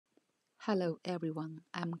Hello everyone,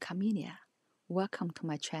 I'm Camelia. Welcome to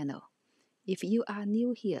my channel. If you are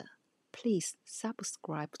new here, please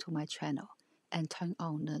subscribe to my channel and turn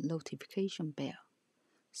on the notification bell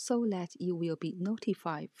so that you will be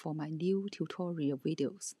notified for my new tutorial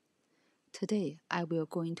videos. Today I will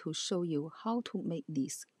going to show you how to make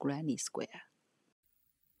this granny square.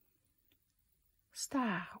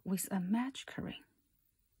 Start with a magic ring.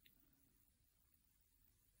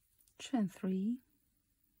 Chain 3.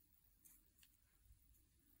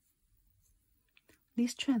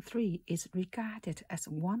 This chain 3 is regarded as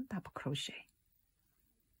one double crochet.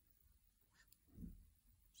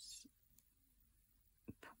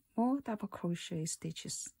 Put more double crochet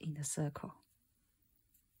stitches in the circle.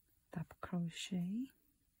 Double crochet,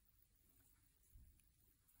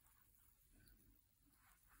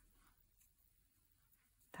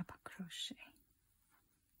 double crochet,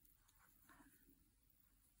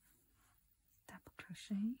 double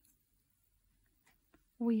crochet.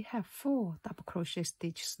 We have 4 double crochet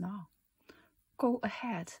stitches now. Go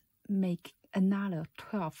ahead, make another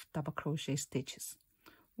 12 double crochet stitches.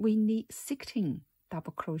 We need 16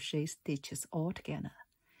 double crochet stitches altogether.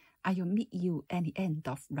 I will meet you at the end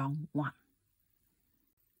of round 1.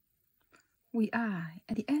 We are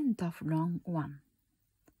at the end of round 1.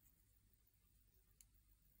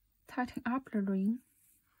 Tighten up the ring.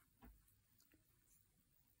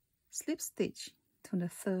 Slip stitch to the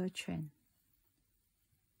 3rd chain.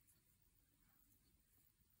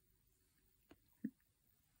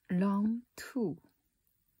 Long 2,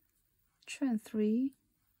 chain 3.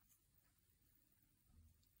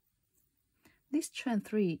 This chain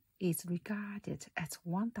 3 is regarded as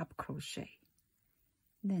one double crochet.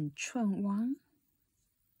 Then chain 1,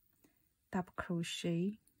 double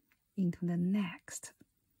crochet into the next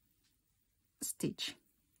stitch.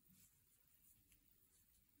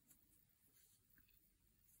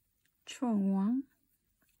 Chain 1,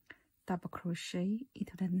 double crochet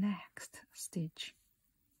into the next stitch.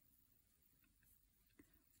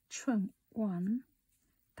 Chain 1,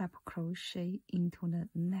 double crochet into the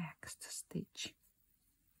next stitch.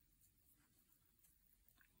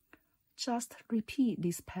 Just repeat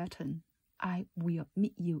this pattern. I will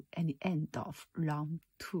meet you at the end of round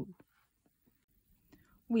 2.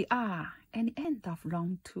 We are at the end of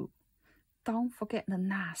round 2. Don't forget the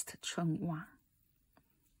last chain 1.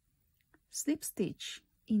 Slip stitch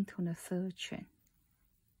into the 3rd chain.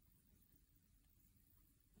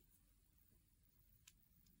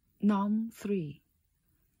 Long 3,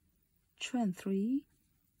 chain 3.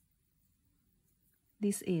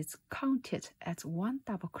 This is counted as one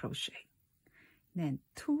double crochet. Then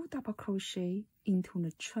 2 double crochet into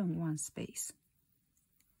the chain 1 space.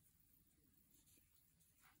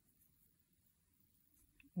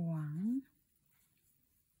 1,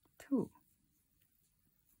 2.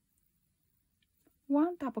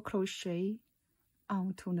 1 double crochet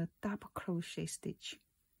onto the double crochet stitch.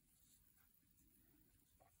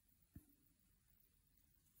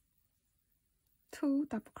 2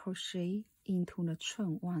 double crochet into the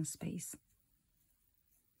chain 1 space.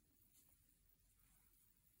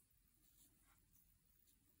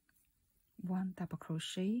 1 double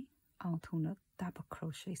crochet onto the double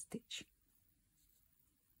crochet stitch.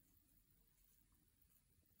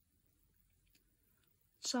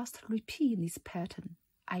 Just repeat this pattern.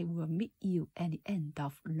 I will meet you at the end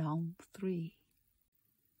of round 3.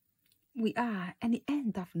 We are at the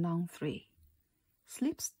end of round 3.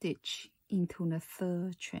 Slip stitch into the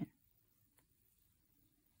 3rd chain.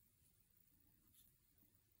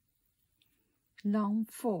 Long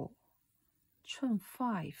 4, chain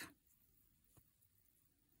 5.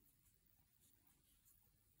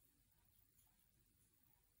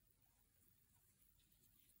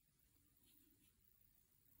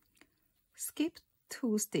 Skip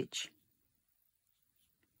 2 stitch.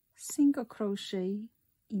 Single crochet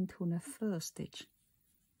into the 3rd stitch.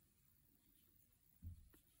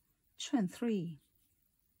 Chain 3.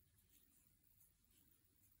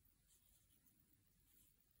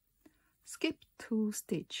 Skip 2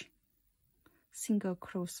 stitch. Single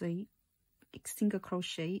crochet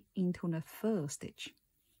into the 3rd stitch.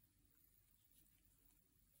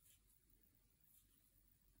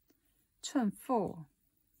 Chain 4.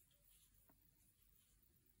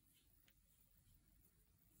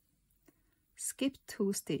 Skip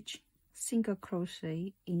 2 stitch. Single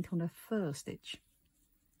crochet into the 3rd stitch.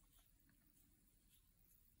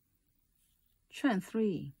 Chain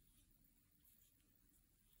 3.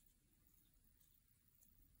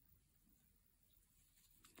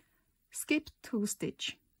 Skip 2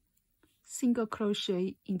 stitch. Single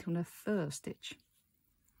crochet into the 3rd stitch.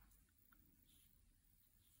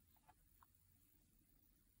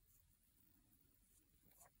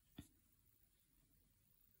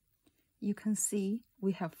 You can see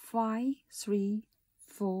we have 5, 3,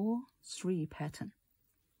 4, 3 pattern.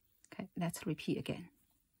 Okay, let's repeat again.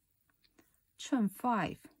 Chain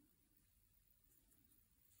 5.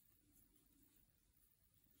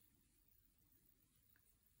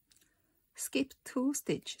 Skip 2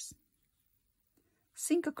 stitches.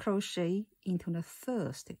 Single crochet into the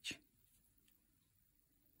 3rd stitch.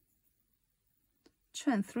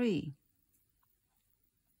 Chain 3.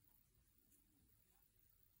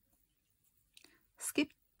 Skip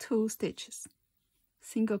 2 stitches.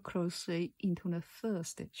 Single crochet into the 3rd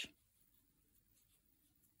stitch.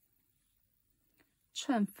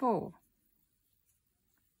 Chain 4.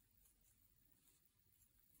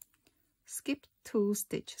 Skip 2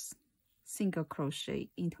 stitches. Single crochet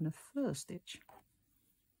into the 3rd stitch.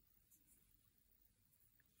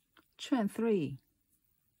 Chain 3.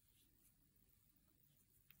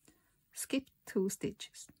 Skip 2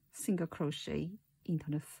 stitches. Single crochet into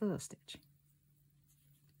the 3rd stitch.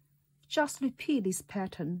 Just repeat this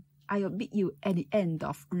pattern. I'll meet you at the end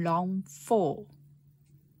of round 4.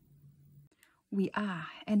 We are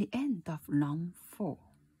at the end of round 4.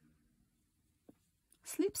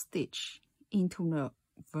 Slip stitch into the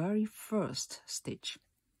very first stitch.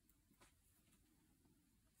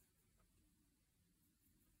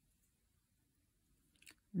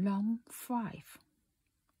 Round 5.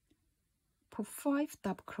 Put 5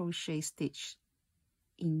 double crochet stitch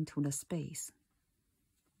into the space.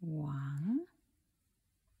 1,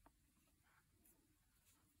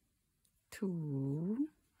 2,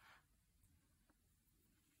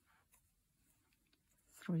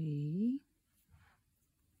 3,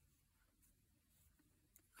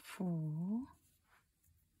 4,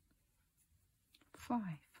 5.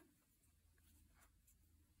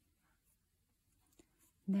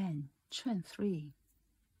 Then chain 3.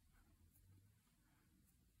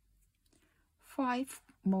 5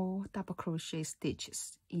 more double crochet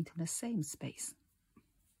stitches into the same space.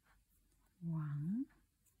 1,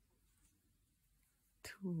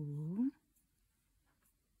 2,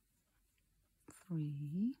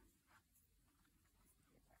 3,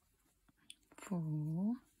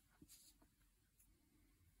 4,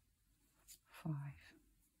 5.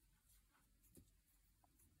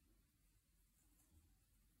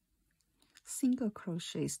 Single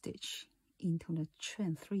crochet stitch into the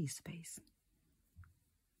chain 3 space.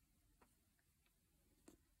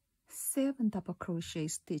 7 double crochet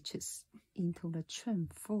stitches into the chain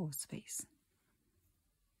 4 space.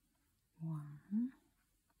 1,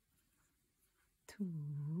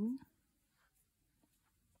 2,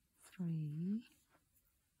 3,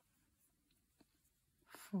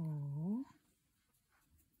 4,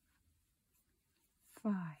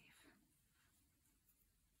 5,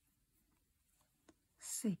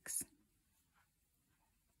 6,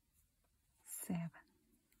 7.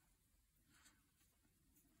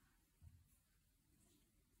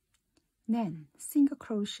 Then single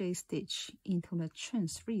crochet stitch into the chain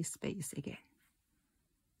 3 space again.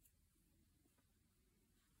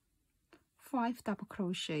 5 double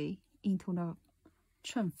crochet into the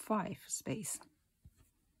chain 5 space.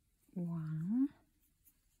 1,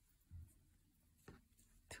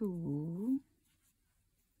 2,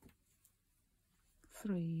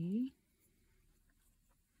 3,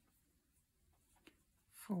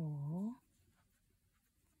 4,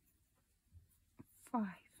 5.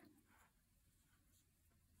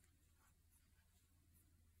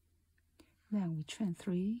 Then we chain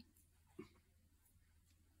 3.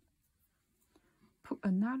 Put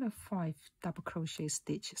another 5 double crochet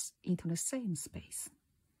stitches into the same space.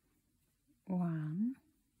 1,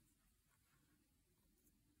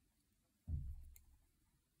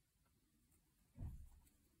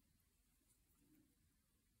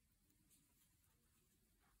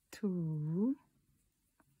 2,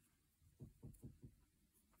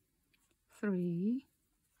 3,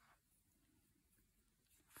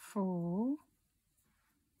 4,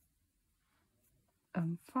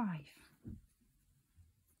 and 5.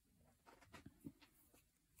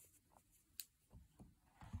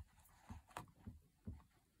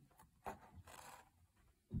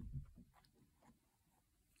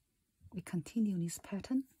 We continue this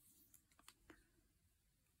pattern.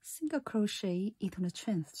 Single crochet into the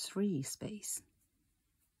chain 3 space.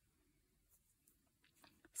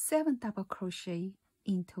 7 double crochet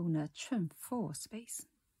into the chain 4 space.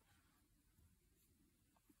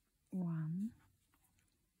 1,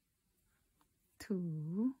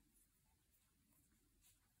 2,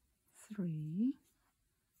 3,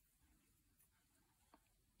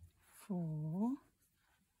 4,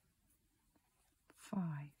 5,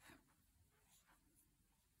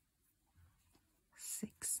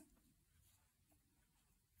 6,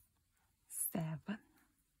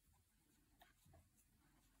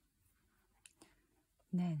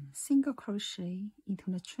 then single crochet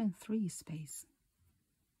into the chain 3 space.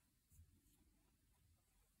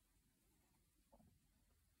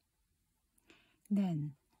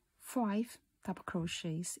 Then 5 double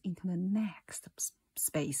crochets into the next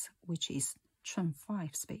space, which is chain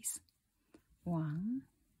 5 space. 1,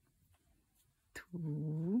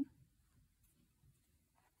 2,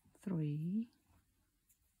 3,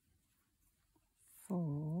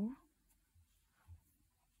 4,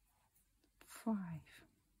 5.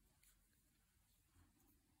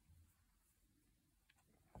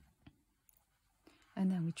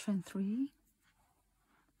 And then we chain 3,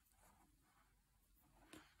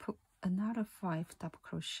 put another 5 double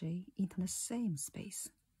crochet into the same space.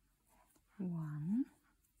 1,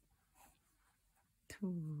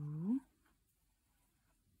 2,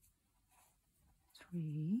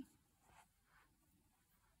 3,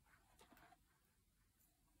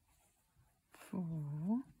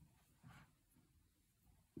 4,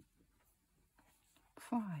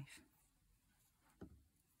 5.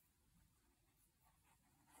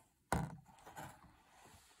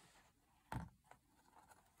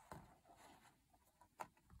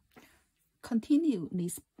 Continue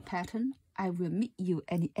this pattern. I will meet you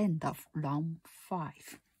at the end of round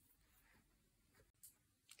 5.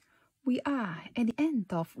 We are at the end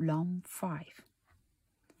of round 5.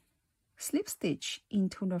 Slip stitch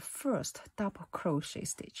into the first double crochet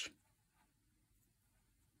stitch.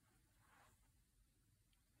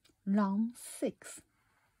 Round 6.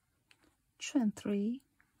 Chain 3.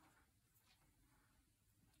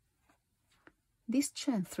 This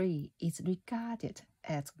chain 3 is regarded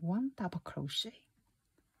as 1 double crochet.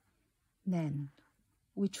 Then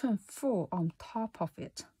we chain 4 on top of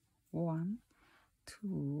it. 1,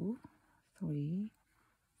 2, 3,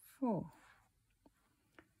 4.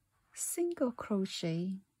 Single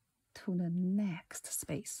crochet to the next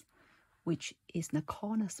space, which is the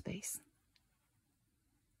corner space.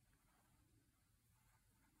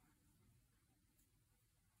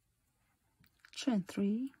 Chain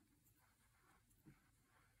 3.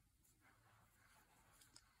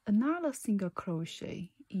 Another single crochet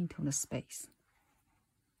into the space.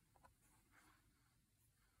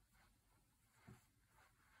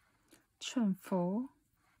 Chain 4.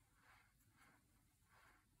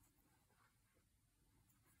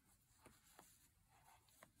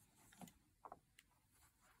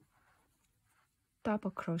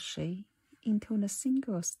 Double crochet into the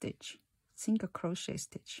single crochet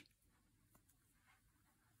stitch.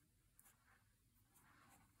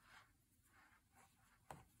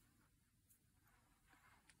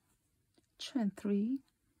 Chain 3.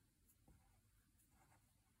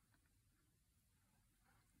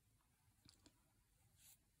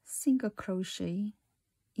 Single crochet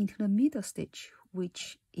into the middle stitch,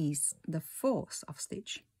 which is the 4th of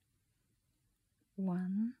stitch.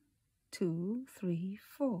 1, 2, 3,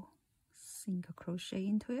 4. Single crochet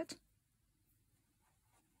into it.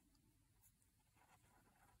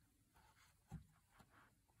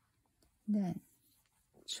 Then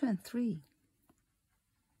chain 3.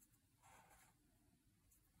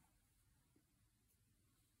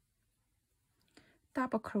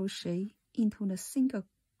 Double crochet into the single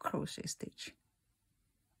crochet stitch.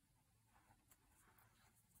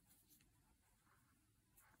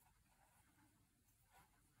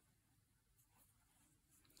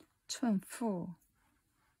 Chain 4.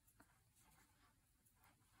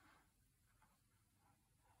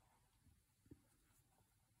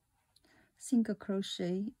 Single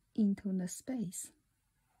crochet into the space,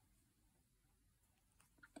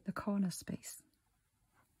 the corner space.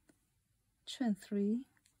 Chain 3,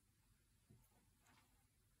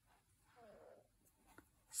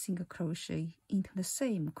 single crochet into the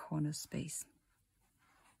same corner space.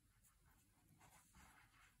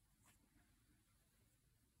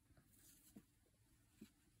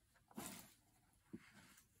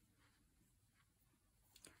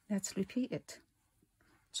 Let's repeat it.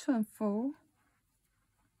 Chain 4,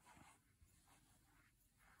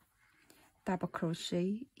 double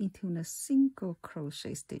crochet into the single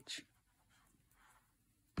crochet stitch.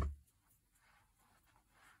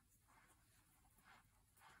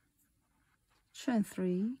 Chain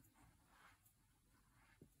 3,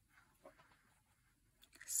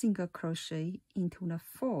 single crochet into the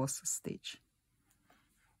 4th stitch.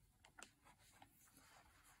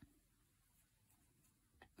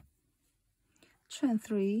 Chain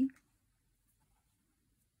 3,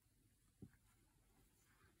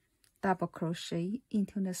 double crochet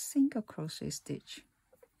into the single crochet stitch.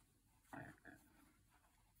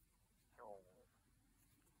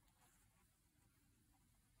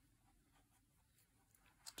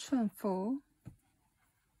 Chain 4,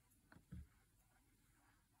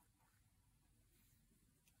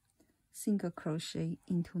 single crochet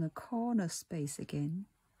into the corner space again,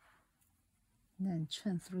 then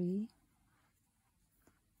chain 3,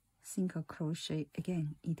 single crochet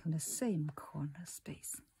again into the same corner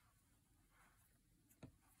space.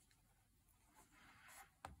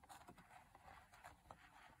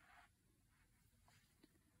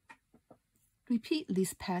 Repeat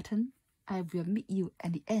this pattern. I will meet you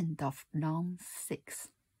at the end of round 6.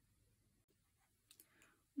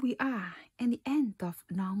 We are at the end of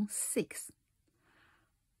round 6.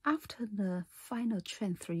 After the final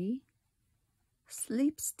chain 3,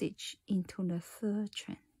 slip stitch into the 3rd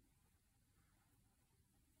chain.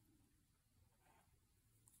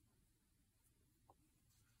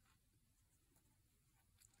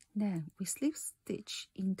 Then we slip stitch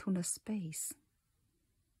into the space.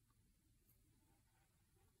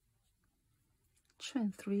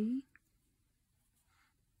 Chain 3.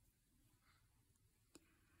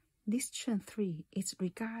 This chain 3 is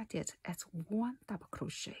regarded as 1 double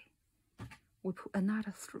crochet. We put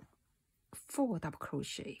another 4 double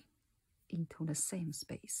crochet into the same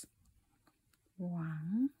space.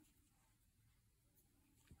 1,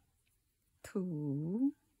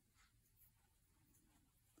 2,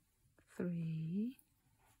 3,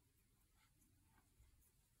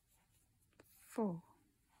 4.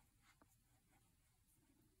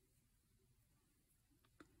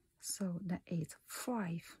 So that is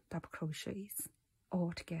 5 double crochets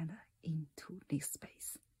all together into this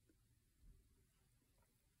space.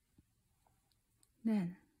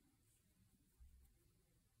 Then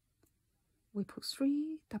we put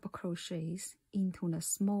 3 double crochets into the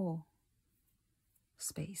small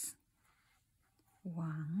space.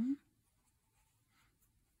 1,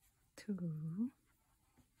 2,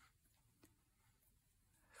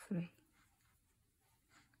 3.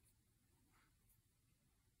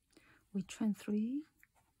 We chain 3.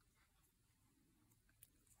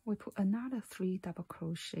 We put another 3 double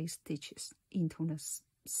crochet stitches into the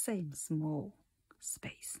same small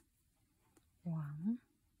space. 1,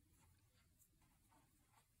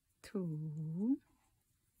 2,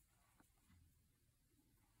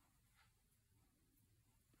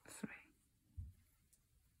 3.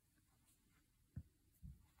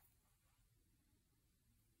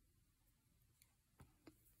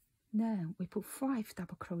 Then we put 5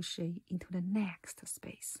 double crochet into the next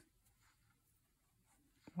space.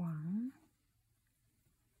 1,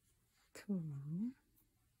 2,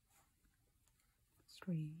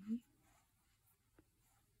 3,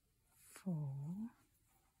 4,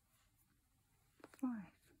 5.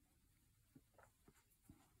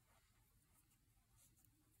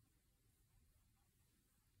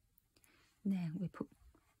 Then we put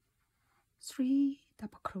 3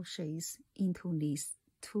 double crochets into these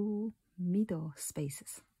 2 middle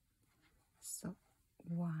spaces. So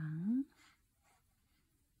 1,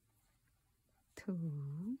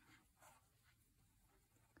 2,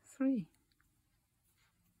 3.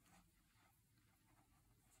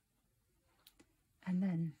 And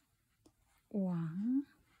then 1,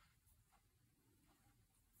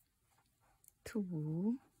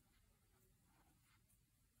 2,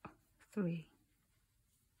 3.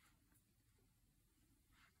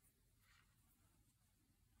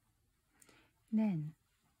 Then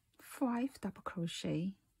 5 double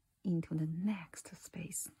crochet into the next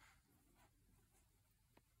space.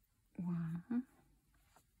 1,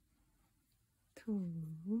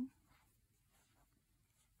 2,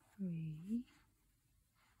 3,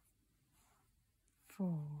 4,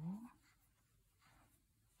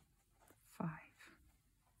 5.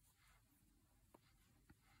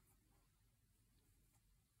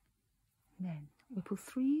 Then we put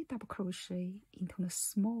 3 double crochet into the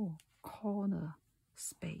small corner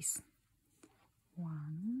space.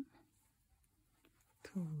 1,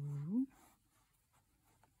 2,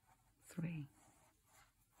 3.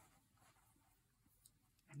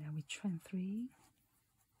 And then we chain 3.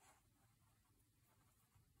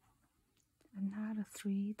 Another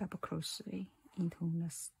 3 double crochet into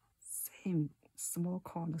the same small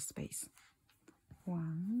corner space.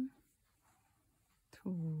 1,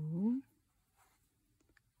 2,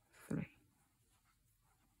 3.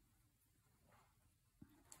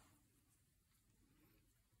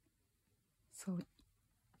 So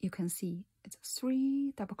you can see it's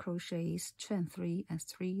 3 double crochets, chain 3, and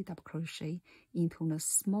 3 double crochet into the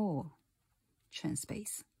small chain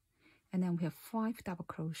space. And then we have 5 double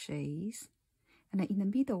crochets. And then in the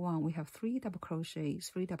middle one, we have 3 double crochets,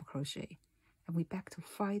 3 double crochet. And we back to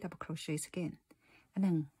 5 double crochets again. And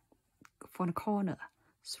then for the corner,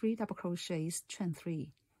 3 double crochets, chain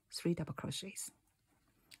 3, 3 double crochets.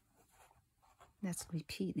 Let's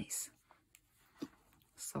repeat this.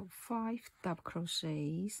 So 5 double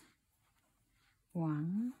crochets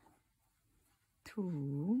 1,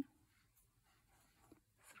 2,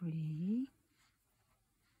 3,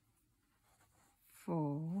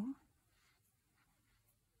 4,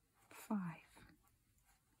 5.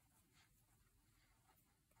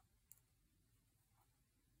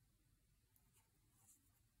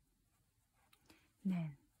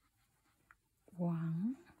 Then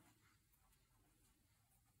 1,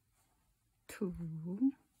 2,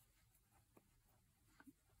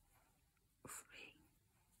 3,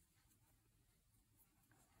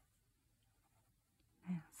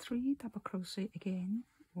 and 3 double crochet again.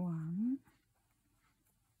 1,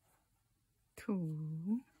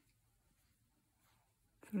 2,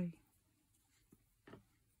 3.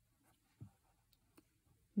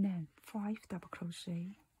 Then 5 double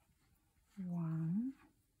crochet. 1,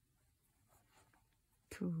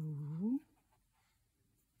 2,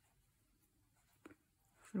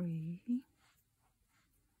 3,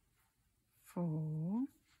 4,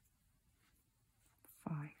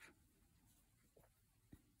 5.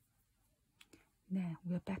 Then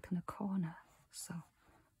we're back in the corner, so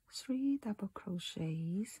 3 double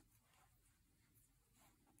crochets,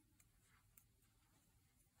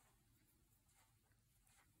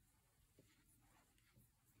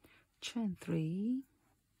 chain 3,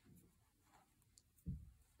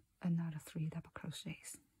 another 3 double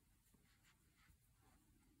crochets.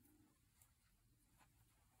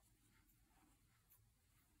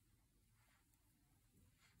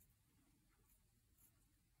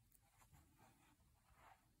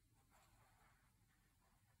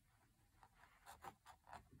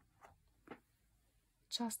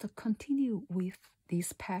 Just continue with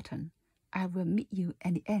this pattern. I will meet you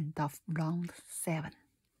at the end of round 7.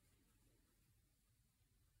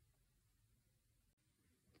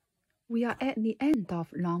 We are at the end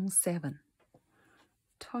of round 7.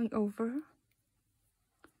 Turn over,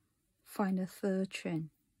 find the 3rd chain,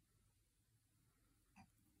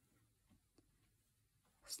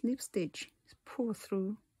 slip stitch, pull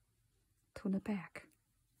through to the back,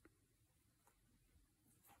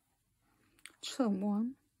 chain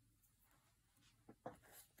 1,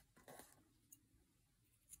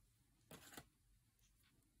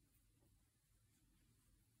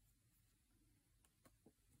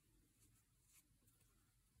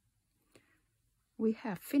 we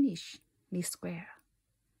have finished this square.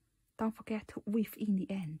 Don't forget to weave in the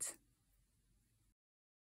ends.